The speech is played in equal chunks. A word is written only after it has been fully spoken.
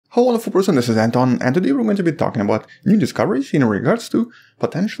Hello wonderful person, this is Anton, and today we're going to be talking about new discoveries in regards to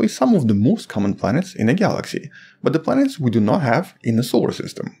potentially some of the most common planets in the galaxy, but the planets we do not have in the solar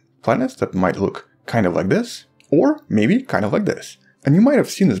system. Planets that might look kind of like this, or maybe kind of like this. And you might have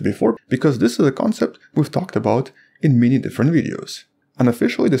seen this before, because this is a concept we've talked about in many different videos.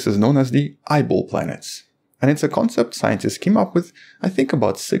 Unofficially, this is known as the eyeball planets. And it's a concept scientists came up with, I think,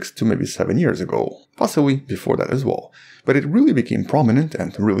 about 6 to maybe 7 years ago, possibly before that as well. But it really became prominent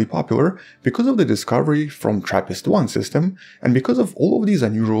and really popular because of the discovery from TRAPPIST-1 system and because of all of these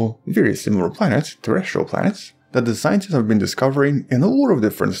unusual, very similar planets, terrestrial planets, that the scientists have been discovering in a lot of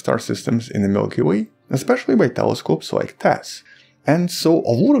different star systems in the Milky Way, especially by telescopes like TESS. And so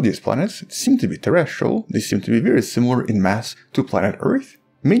a lot of these planets seem to be terrestrial, they seem to be very similar in mass to planet Earth.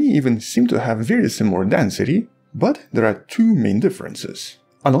 Many even seem to have very similar density, but there are two main differences.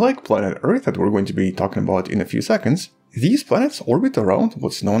 Unlike planet Earth that we're going to be talking about in a few seconds, these planets orbit around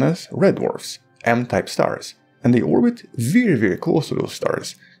what's known as red dwarfs, M-type stars, and they orbit very close to those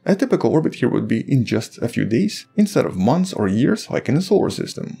stars. A typical orbit here would be in just a few days, instead of months or years like in the solar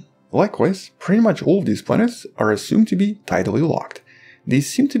system. Likewise, pretty much all of these planets are assumed to be tidally locked. They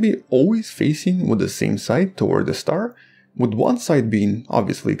seem to be always facing with the same side toward the star, with one side being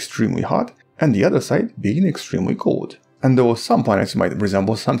obviously extremely hot and the other side being extremely cold. And though some planets might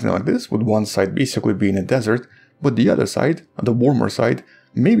resemble something like this, with one side basically being a desert, but the other side, the warmer side,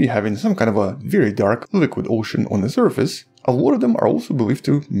 maybe having some kind of a very dark liquid ocean on the surface, a lot of them are also believed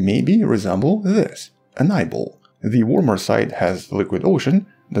to maybe resemble this, an eyeball. The warmer side has liquid ocean,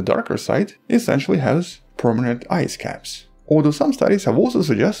 the darker side essentially has permanent ice caps. Although some studies have also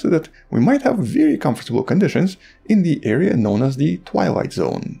suggested that we might have very comfortable conditions in the area known as the Twilight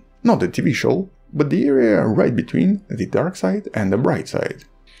Zone. Not the TV show, but the area right between the dark side and the bright side.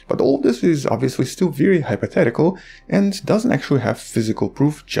 But all of this is obviously still very hypothetical and doesn't actually have physical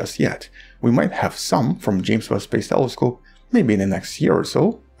proof just yet. We might have some from James Webb Space Telescope maybe in the next year or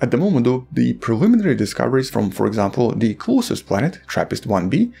so. At the moment though, the preliminary discoveries from, for example, the closest planet,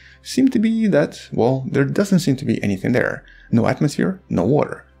 TRAPPIST-1b, seem to be that, well, there doesn't seem to be anything there. No atmosphere, no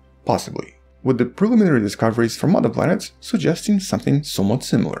water. Possibly. With the preliminary discoveries from other planets suggesting something somewhat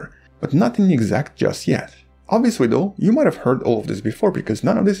similar, but nothing exact just yet. Obviously though, you might have heard all of this before because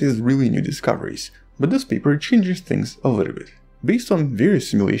none of this is really new discoveries, but this paper changes things a little bit. Based on various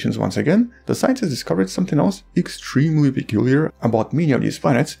simulations once again, the scientists discovered something else extremely peculiar about many of these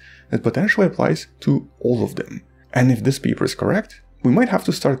planets that potentially applies to all of them. And if this paper is correct, we might have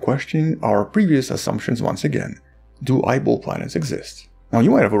to start questioning our previous assumptions once again. Do eyeball planets exist? Now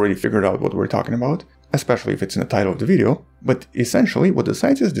you might have already figured out what we're talking about, especially if it's in the title of the video, but essentially what the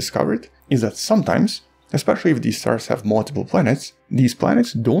scientists discovered is that sometimes, especially if these stars have multiple planets, these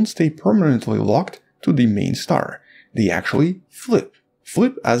planets don't stay permanently locked to the main star. They actually flip.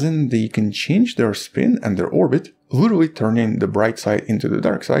 Flip as in they can change their spin and their orbit, literally turning the bright side into the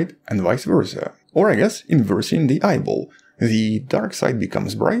dark side and vice versa. Or I guess inversing the eyeball. The dark side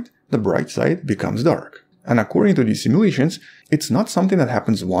becomes bright, the bright side becomes dark. And according to these simulations, it's not something that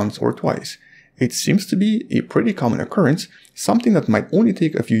happens once or twice. It seems to be a pretty common occurrence, something that might only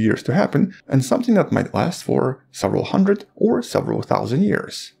take a few years to happen, and something that might last for several hundred or several thousand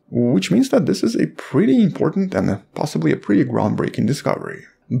years. Which means that this is a pretty important and possibly a pretty groundbreaking discovery.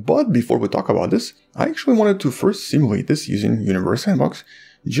 But before we talk about this, I actually wanted to first simulate this using Universe Sandbox,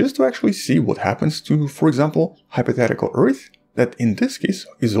 just to actually see what happens to, for example, hypothetical Earth, that in this case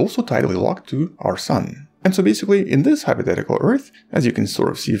is also tidally locked to our Sun. And so basically, in this hypothetical Earth, as you can sort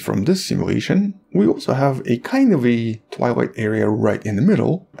of see from this simulation, we also have a kind of a twilight area right in the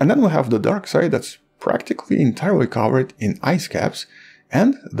middle, and then we have the dark side that's practically entirely covered in ice caps,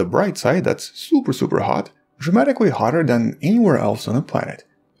 and the bright side that's super hot, dramatically hotter than anywhere else on the planet.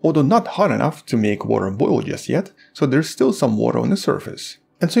 Although not hot enough to make water boil just yet, so there's still some water on the surface.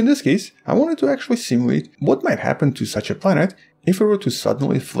 And so in this case, I wanted to actually simulate what might happen to such a planet if it were to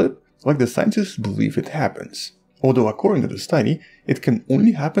suddenly flip like the scientists believe it happens. Although according to the study, it can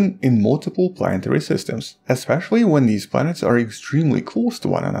only happen in multiple planetary systems, especially when these planets are extremely close to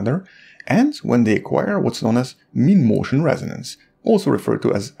one another and when they acquire what's known as mean motion resonance, also referred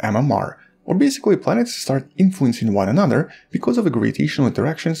to as MMR, or basically planets start influencing one another because of the gravitational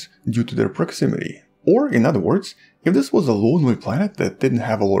interactions due to their proximity. Or in other words, if this was a lonely planet that didn't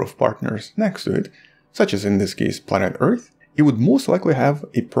have a lot of partners next to it, such as in this case planet Earth, it would most likely have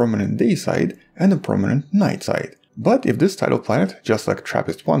a permanent day side and a permanent night side. But if this tidal planet, just like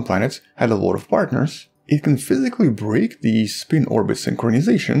TRAPPIST-1 planets, had a lot of partners, it can physically break the spin-orbit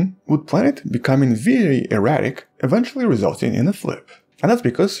synchronization, with planet becoming very erratic, eventually resulting in a flip. And that's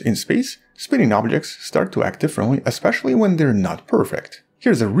because, in space, spinning objects start to act differently, especially when they're not perfect.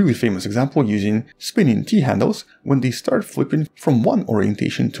 Here's a really famous example using spinning T-handles when they start flipping from one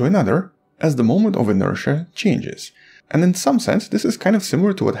orientation to another as the moment of inertia changes. And in some sense, this is kind of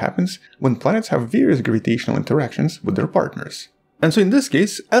similar to what happens when planets have various gravitational interactions with their partners. And so in this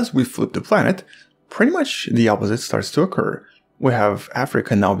case, as we flip the planet, pretty much the opposite starts to occur. We have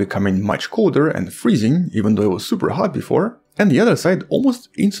Africa now becoming much colder and freezing, even though it was super hot before, and the other side almost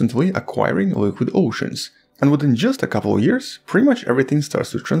instantly acquiring liquid oceans. And within just a couple of years, pretty much everything starts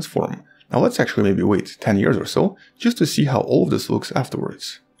to transform. Now let's actually maybe wait 10 years or so, just to see how all of this looks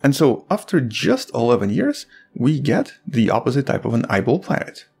afterwards. And so after just 11 years, we get the opposite type of an eyeball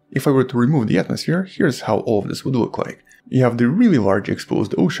planet. If I were to remove the atmosphere, here's how all of this would look like. You have the really large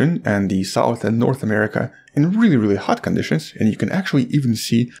exposed ocean and the South and North America in really hot conditions, and you can actually even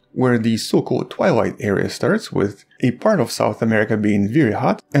see where the so-called twilight area starts, with a part of South America being very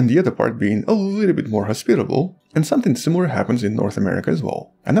hot and the other part being a little bit more hospitable, and something similar happens in North America as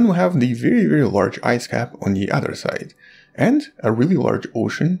well. And then we have the very large ice cap on the other side, and a really large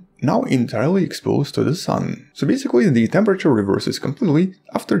ocean now entirely exposed to the sun. So basically the temperature reverses completely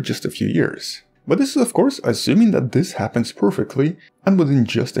after just a few years. But this is of course assuming that this happens perfectly and within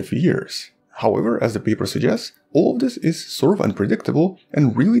just a few years. However, as the paper suggests, all of this is sort of unpredictable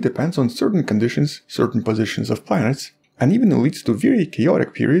and really depends on certain conditions, certain positions of planets, and even leads to very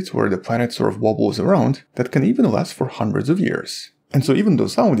chaotic periods where the planet sort of wobbles around that can even last for hundreds of years. And so even though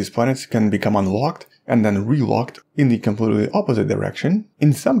some of these planets can become unlocked and then relocked in the completely opposite direction,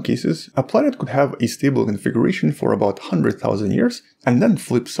 in some cases a planet could have a stable configuration for about 100,000 years and then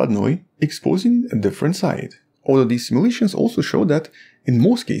flip suddenly, exposing a different side. Although these simulations also show that in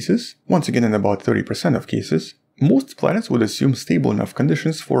most cases, once again in about 30% of cases, most planets would assume stable enough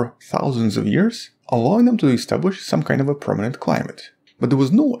conditions for thousands of years, allowing them to establish some kind of a permanent climate. But there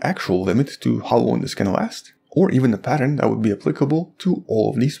was no actual limit to how long this can last, or even a pattern that would be applicable to all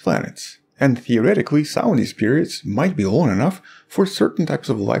of these planets. And theoretically, some of these periods might be long enough for certain types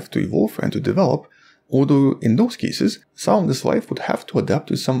of life to evolve and to develop, although in those cases, some of this life would have to adapt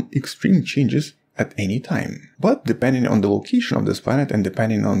to some extreme changes at any time. But depending on the location of this planet and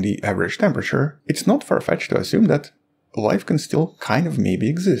depending on the average temperature, it's not far-fetched to assume that life can still kind of maybe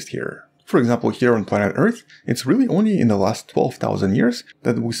exist here. For example, here on planet Earth, it's really only in the last 12,000 years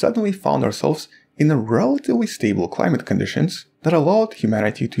that we suddenly found ourselves in a relatively stable climate conditions that allowed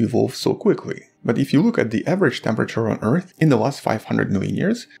humanity to evolve so quickly. But if you look at the average temperature on Earth in the last 500 million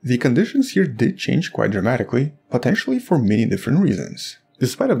years, the conditions here did change quite dramatically, potentially for many different reasons.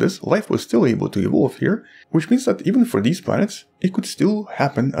 Despite of this, life was still able to evolve here, which means that even for these planets, it could still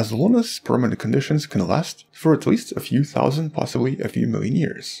happen as long as permanent conditions can last for at least a few thousand, possibly a few million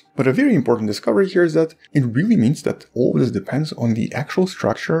years. But a very important discovery here is that it really means that all of this depends on the actual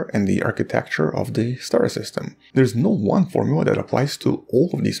structure and the architecture of the star system. There's no one formula that applies to all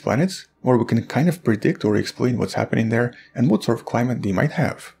of these planets, where we can kind of predict or explain what's happening there and what sort of climate they might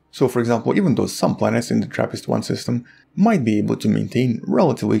have. So for example, even though some planets in the TRAPPIST-1 system might be able to maintain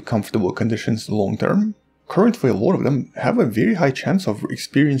relatively comfortable conditions long term, currently a lot of them have a very high chance of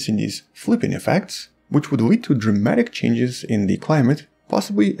experiencing these flipping effects, which would lead to dramatic changes in the climate,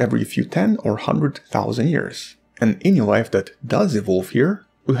 possibly every few 10 or 100,000 years. And any life that does evolve here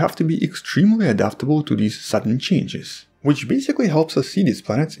would have to be extremely adaptable to these sudden changes, which basically helps us see these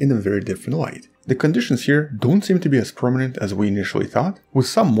planets in a very different light. The conditions here don't seem to be as permanent as we initially thought, with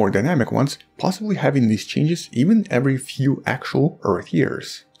some more dynamic ones possibly having these changes even every few actual Earth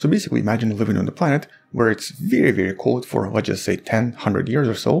years. So basically imagine living on a planet where it's very cold for, let's just say, 10, 100 years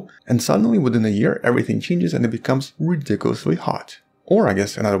or so, and suddenly within a year everything changes and it becomes ridiculously hot. Or I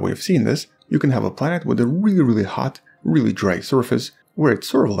guess another way of seeing this, you can have a planet with a really hot, really dry surface where it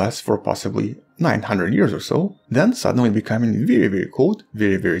sort of lasts for possibly 900 years or so, then suddenly becoming very cold,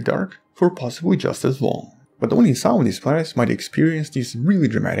 very dark, for possibly just as long. But only some of these planets might experience these really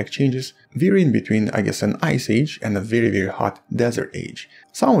dramatic changes, varying between, I guess, an ice age and a very hot desert age.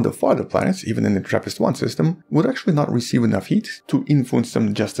 Some of the farther planets, even in the TRAPPIST-1 system, would actually not receive enough heat to influence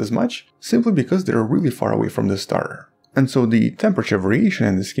them just as much, simply because they're really far away from the star. And so the temperature variation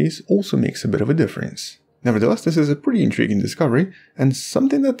in this case also makes a bit of a difference. Nevertheless, this is a pretty intriguing discovery, and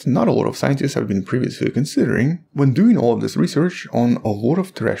something that not a lot of scientists have been previously considering when doing all of this research on a lot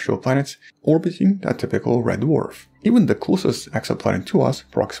of terrestrial planets orbiting a typical red dwarf. Even the closest exoplanet to us,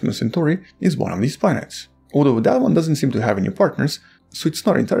 Proxima Centauri, is one of these planets. Although that one doesn't seem to have any partners, so it's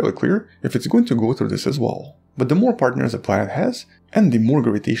not entirely clear if it's going to go through this as well. But the more partners a planet has, and the more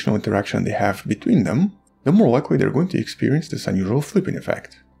gravitational interaction they have between them, the more likely they're going to experience this unusual flipping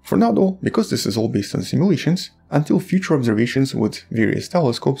effect. For now though, because this is all based on simulations, until future observations with various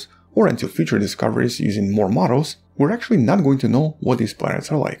telescopes or until future discoveries using more models, we're actually not going to know what these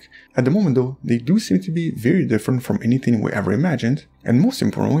planets are like. At the moment though, they do seem to be very different from anything we ever imagined, and most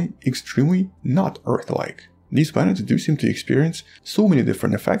importantly, extremely not Earth-like. These planets do seem to experience so many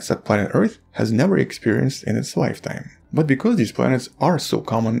different effects that planet Earth has never experienced in its lifetime. But because these planets are so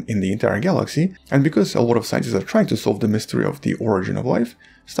common in the entire galaxy, and because a lot of scientists are trying to solve the mystery of the origin of life,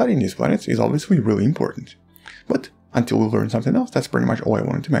 studying these planets is obviously really important. But until we learn something else, that's pretty much all I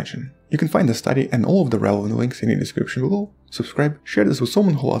wanted to mention. You can find the study and all of the relevant links in the description below. Subscribe, share this with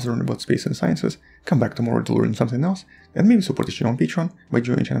someone who loves to learn about space and sciences, come back tomorrow to learn something else, and maybe support the channel on Patreon by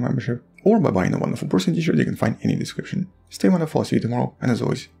joining channel membership, or by buying a wonderful person t-shirt you can find in the description. Stay wonderful, I'll see you tomorrow, and as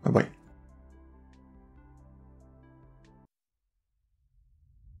always, bye bye.